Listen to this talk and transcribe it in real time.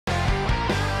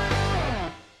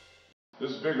This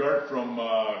is Big Art from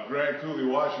Grand Coulee,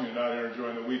 Washington, out here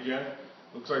enjoying the weekend.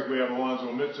 Looks like we have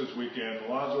Alonzo Mitz this weekend.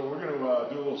 Alonzo, we're going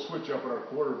to do a little switch up at our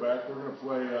quarterback. We're going to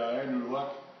play Andrew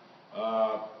Luck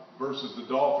versus the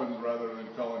Dolphins rather than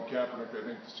Colin Kaepernick. I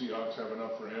think the Seahawks have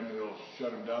enough for him. They'll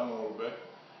shut him down a little bit.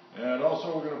 And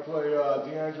also we're going to play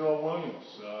D'Angelo Williams.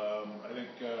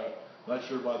 Not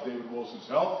sure about David Wilson's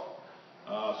health.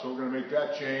 So we're going to make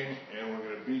that change, and we're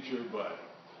going to beat your butt.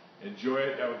 Enjoy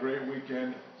it. Have a great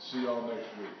weekend. See you all next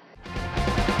week.